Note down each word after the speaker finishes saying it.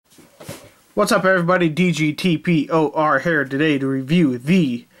What's up, everybody? DGTPOR here today to review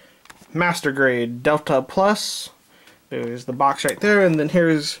the Master Grade Delta Plus. There's the box right there, and then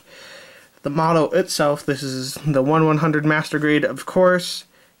here's the model itself. This is the 1/100 Master Grade, of course.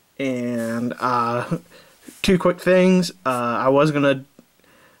 And two quick things. I was gonna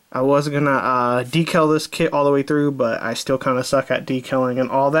decal this kit all the way through, but I still kind of suck at decaling and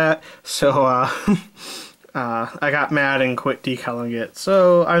all that. So I got mad and quit decaling it.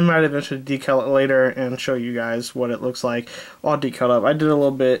 So I might eventually decal it later and show you guys what it looks like all decaled up. I did a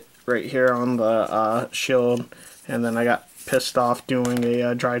little bit right here on the shield, and then I got pissed off doing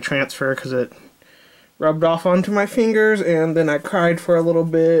a dry transfer because it rubbed off onto my fingers, and then I cried for a little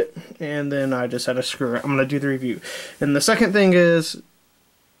bit, and then I just had to screw it. I'm going to do the review. And the second thing is,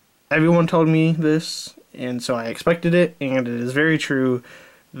 everyone told me this, and so I expected it, and it is very true.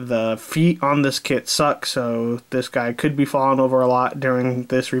 The feet on this kit suck, so this guy could be falling over a lot during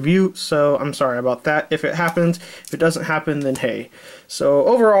this review, so I'm sorry about that if it happens. If it doesn't happen, then hey. So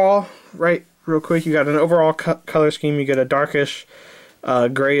overall, right, real quick, you got an overall color scheme. You get a darkish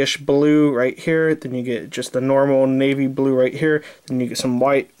grayish blue right here, then you get just the normal navy blue right here, then you get some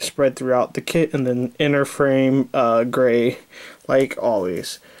white spread throughout the kit, and then inner frame gray like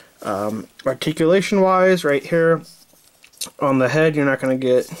always. Articulation wise, right here on the head, you're not going to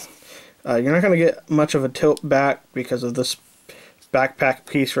get much of a tilt back because of this backpack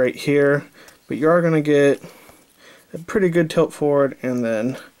piece right here, but you are going to get a pretty good tilt forward, and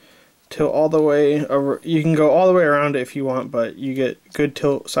then tilt all the way over. You can go all the way around it if you want, but you get good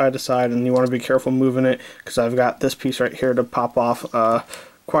tilt side to side, and you want to be careful moving it because I've got this piece right here to pop off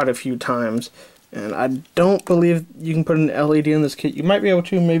quite a few times. And I don't believe you can put an LED in this kit. You might be able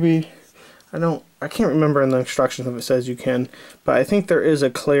to, maybe. I can't remember in the instructions if it says you can, but I think there is a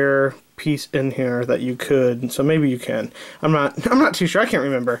clear piece in here that you could, so maybe you can. I'm not too sure. I can't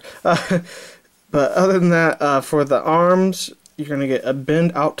remember. But other than that, for the arms, you're gonna get a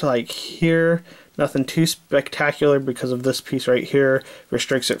bend out to like here. Nothing too spectacular because of this piece right here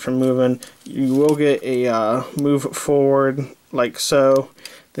restricts it from moving. You will get a move forward like so.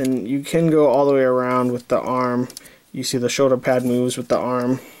 Then you can go all the way around with the arm. You see the shoulder pad moves with the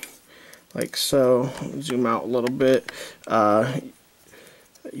arm like so. Zoom out a little bit.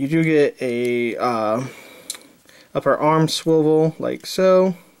 You do get a upper arm swivel like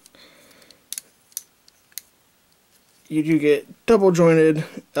so. You do get double jointed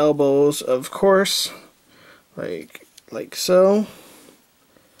elbows, of course, like so.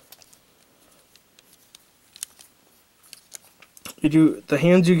 The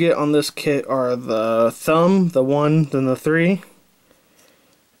hands you get on this kit are the thumb, the 1, then the 3.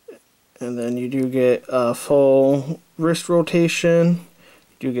 And then you do get a full wrist rotation.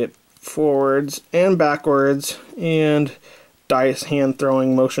 You do get forwards and backwards and dice hand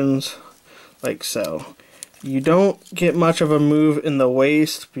throwing motions like so. You don't get much of a move in the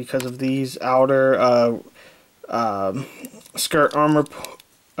waist because of these outer skirt armor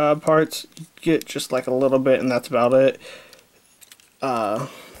parts. You get just like a little bit, and that's about it. For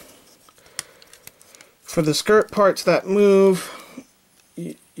the skirt parts that move,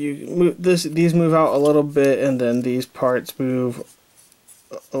 you move these move out a little bit, and then these parts move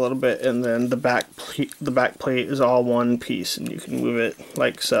a little bit, and then the back plate is all one piece, and you can move it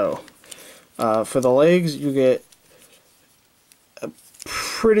like so. For the legs, you get a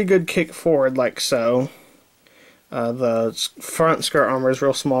pretty good kick forward like so. The front skirt armor is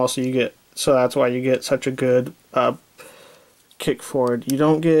real small, so that's why you get such a good kick forward. You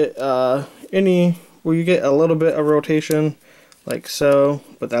don't get you get a little bit of rotation like so,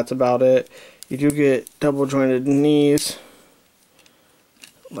 but that's about it. You do get double jointed knees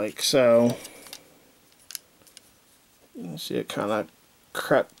like so. You can see it kind of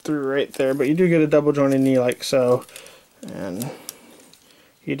crept through right there, but you do get a double jointed knee like so, and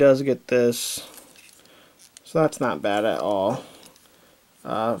he does get this, so that's not bad at all.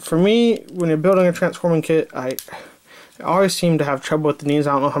 For me, when you're building a transforming kit, I always seem to have trouble with the knees.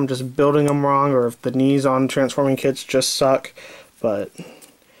 I don't know if I'm just building them wrong or if the knees on transforming kits just suck, but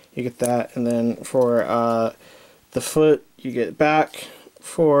you get that. And then for the foot, you get back,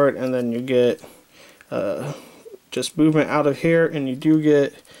 forward, and then you get just movement out of here, and you do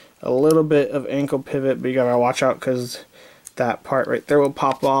get a little bit of ankle pivot, but you gotta watch out because that part right there will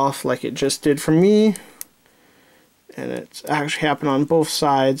pop off like it just did for me. And it's actually happened on both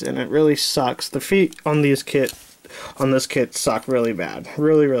sides, and it really sucks. The feet on this kit suck really bad,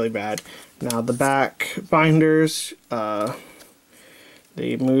 really bad. Now the back binders,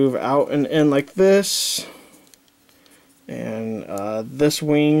 they move out and in like this, and this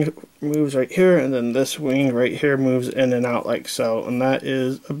wing moves right here, and then this wing right here moves in and out like so, and that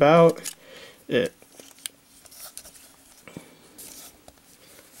is about it.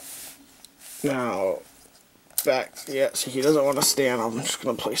 Now, back, yeah, see, he doesn't want to stand. I'm just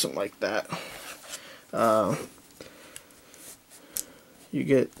going to place him like that. You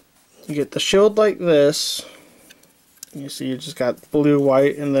get the shield like this. You see, you just got blue,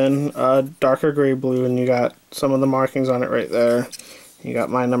 white, and then darker gray blue, and you got some of the markings on it right there. You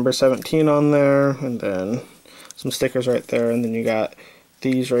got my number 17 on there, and then some stickers right there, and then you got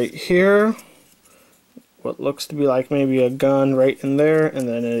these right here. What looks to be like maybe a gun right in there, and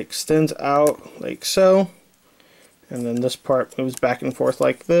then it extends out like so. And then this part moves back and forth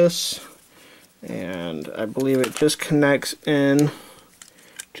like this. And I believe it just connects in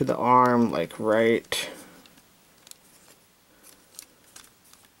to the arm like right.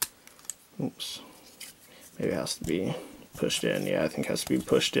 Oops. Maybe it has to be pushed in. Yeah, I think it has to be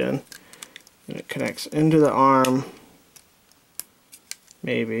pushed in. And it connects into the arm.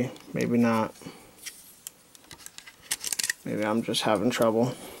 Maybe. Maybe not. Maybe I'm just having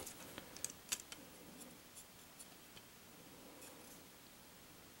trouble.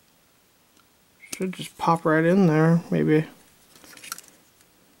 Should just pop right in there, maybe.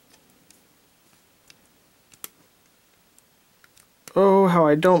 Oh, how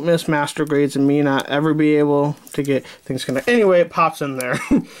I don't miss master grades and me not ever be able to get things connected. Anyway, it pops in there.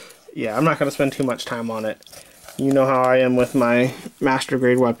 Yeah, I'm not going to spend too much time on it. You know how I am with my master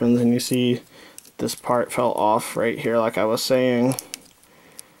grade weapons, and you see this part fell off right here like I was saying.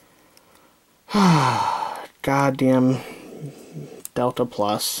 Goddamn Delta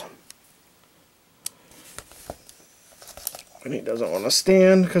Plus. And he doesn't want to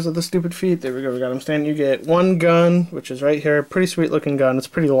stand because of the stupid feet. There we go, we got him standing. You get one gun, which is right here. Pretty sweet looking gun. It's a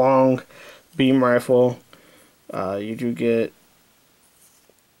pretty long beam rifle. You do get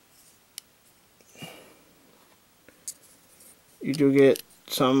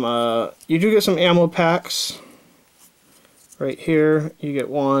some ammo packs right here. You get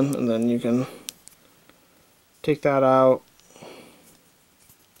one, and then you can take that out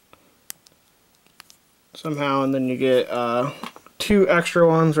somehow, and then you get two extra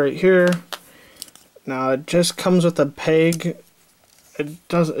ones right here. Now it just comes with a peg. It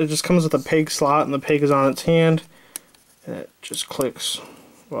just comes with a peg slot, and the peg is on its hand, and it just clicks.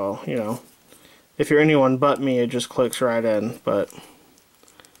 Well, you know, if you're anyone but me, it just clicks right in. But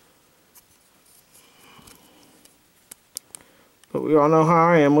we all know how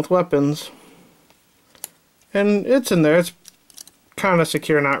I am with weapons, and it's in there. It's kind of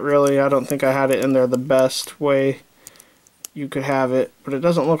secure, not really. I don't think I had it in there the best way you could have it, but it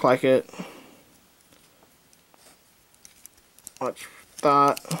doesn't look like it. Much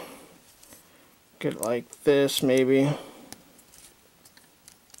thought. Get it like this, maybe.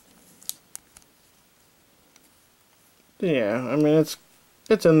 Yeah, I mean,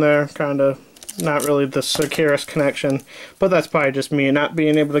 it's in there, kind of. Not really the securest connection, but that's probably just me not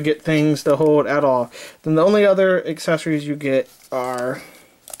being able to get things to hold at all. Then the only other accessories you get are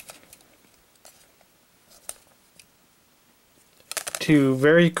two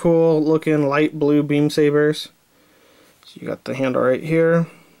very cool looking light blue beam sabers. So you got the handle right here,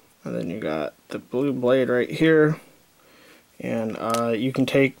 and then you got the blue blade right here, and you can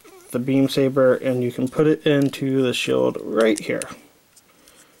take the beam saber and you can put it into the shield right here.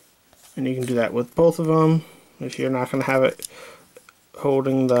 And you can do that with both of them if you're not going to have it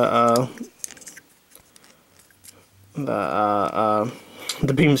holding the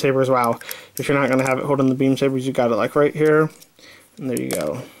beam sabers. Wow, if you're not going to have it holding the beam sabers, you got it like right here, and there you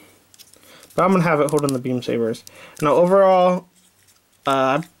go. But I'm going to have it holding the beam sabers. Now overall,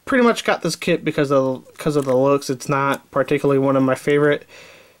 I pretty much got this kit because of the looks. It's not particularly one of my favorite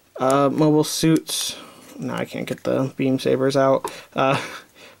mobile suits. Now I can't get the beam sabers out.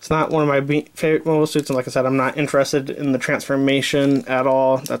 It's not one of my favorite mobile suits, and like I said, I'm not interested in the transformation at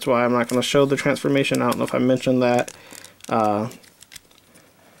all. That's why I'm not going to show the transformation. I don't know if I mentioned that. Can't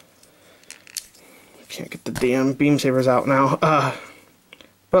get the damn beam sabers out now.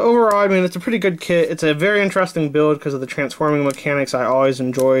 But overall, I mean, it's a pretty good kit. It's a very interesting build because of the transforming mechanics. I always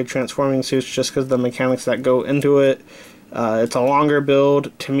enjoy transforming suits just because of the mechanics that go into it. It's a longer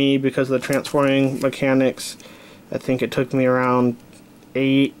build to me because of the transforming mechanics. I think it took me around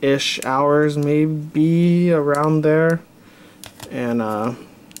 8-ish hours, maybe around there, and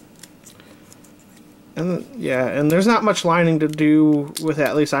yeah, and there's not much lining to do with it.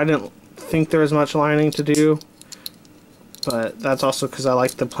 At least I didn't think there was much lining to do, but that's also because I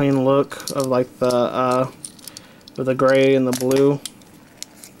like the plain look of like the gray and the blue.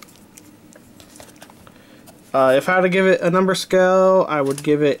 If I had to give it a number scale, I would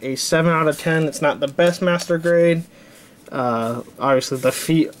give it a 7 out of 10. It's not the best master grade. Obviously the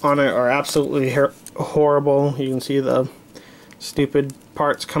feet on it are absolutely horrible. You can see the stupid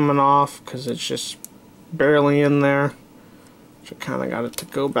parts coming off because it's just barely in there. So kind of got it to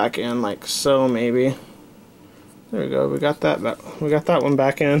go back in like so, maybe. There we go. We got that one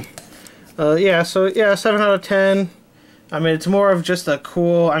back in. Yeah. So yeah, 7 out of 10. I mean, it's more of just a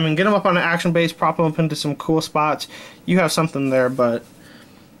cool. I mean, get him up on an action base, prop him up into some cool spots. You have something there, but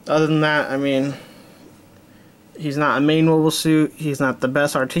other than that, I mean, he's not a main mobile suit. He's not the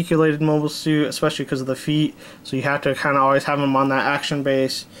best articulated mobile suit, especially because of the feet. So you have to kind of always have him on that action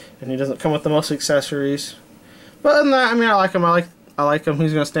base, and he doesn't come with the most accessories. But other than that, I mean, I like him. I like him.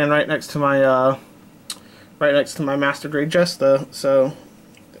 He's gonna stand right next to my Master Grade Jesta. So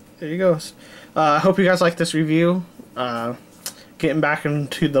there you go. I hope you guys like this review. Getting back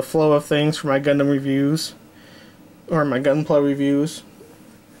into the flow of things for my Gundam reviews, or my Gunpla reviews.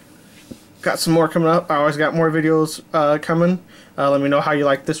 Got some more coming up. I always got more videos coming. Let me know how you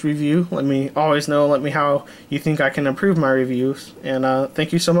like this review. Let me how you think I can improve my reviews. And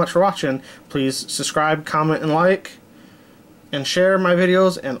thank you so much for watching. Please subscribe, comment, and like, and share my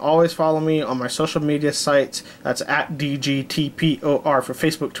videos, and always follow me on my social media sites. That's at DGTPOR for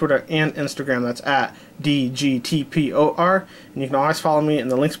Facebook, Twitter, and Instagram. That's at DGTPOR. And you can always follow me in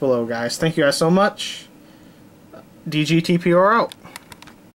the links below, guys. Thank you guys so much. DGTPOR out.